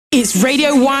It's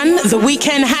Radio 1, the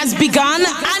weekend has begun.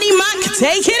 Annie Mac,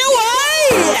 take it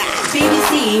away!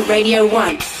 BBC Radio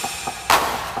 1.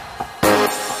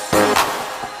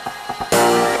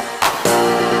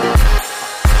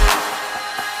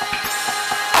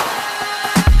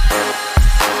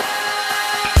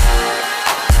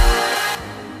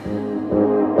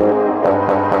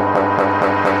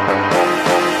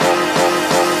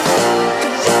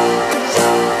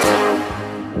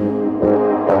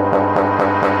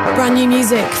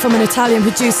 Music from an Italian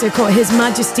producer called His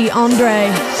Majesty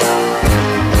Andre.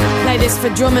 Play this for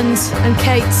Drummond and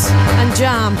Kate and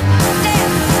Jam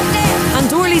and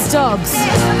Dorley's Dogs.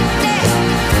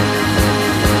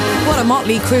 What a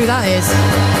motley crew that is.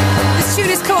 This tune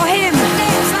is called Him.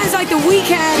 Sounds like The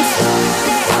Weeknd.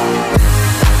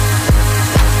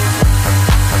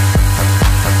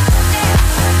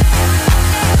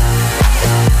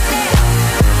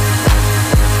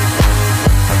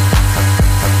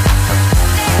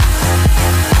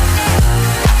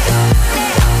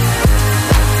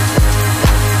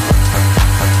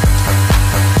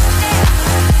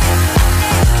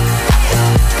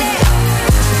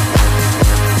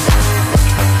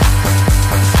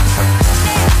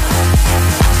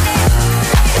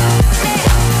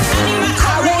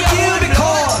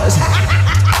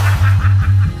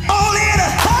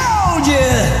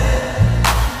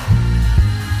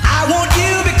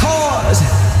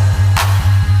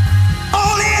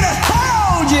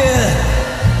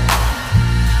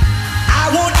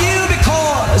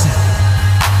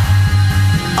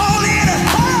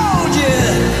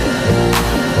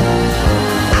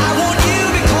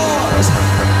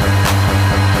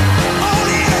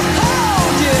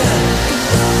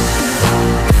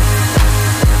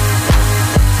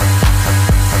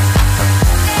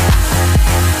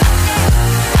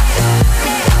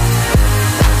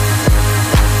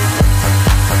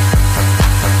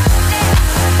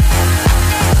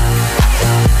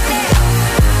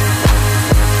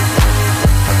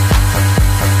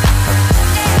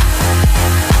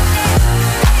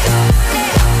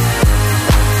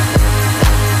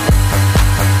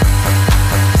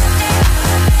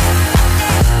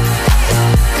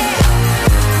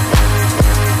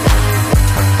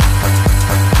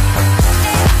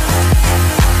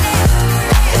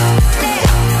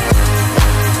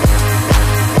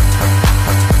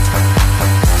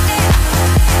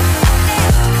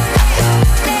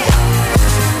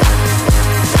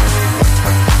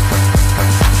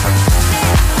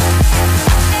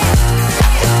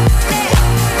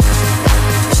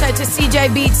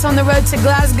 Beats on the road to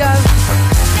Glasgow.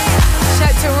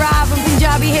 Shout to Rav and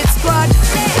Punjabi Hit Squad.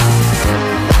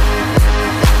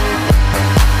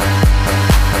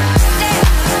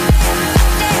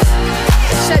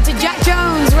 Shout to Jack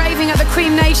Jones raving at the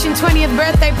Cream Nation 20th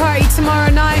birthday party tomorrow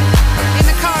night. In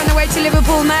the car on the way to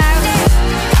Liverpool now.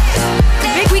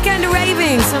 Big weekend of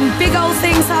raving, some big old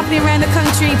things happening around the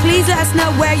country. Please let us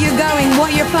know where you're going,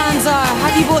 what your plans are.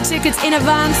 Have you bought tickets in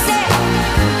advance?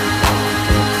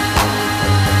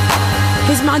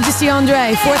 His Majesty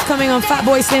Andre, forthcoming on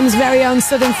Fatboy Slim's very own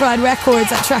Southern Fried Records.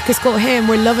 That track is called Him.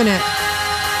 We're loving it.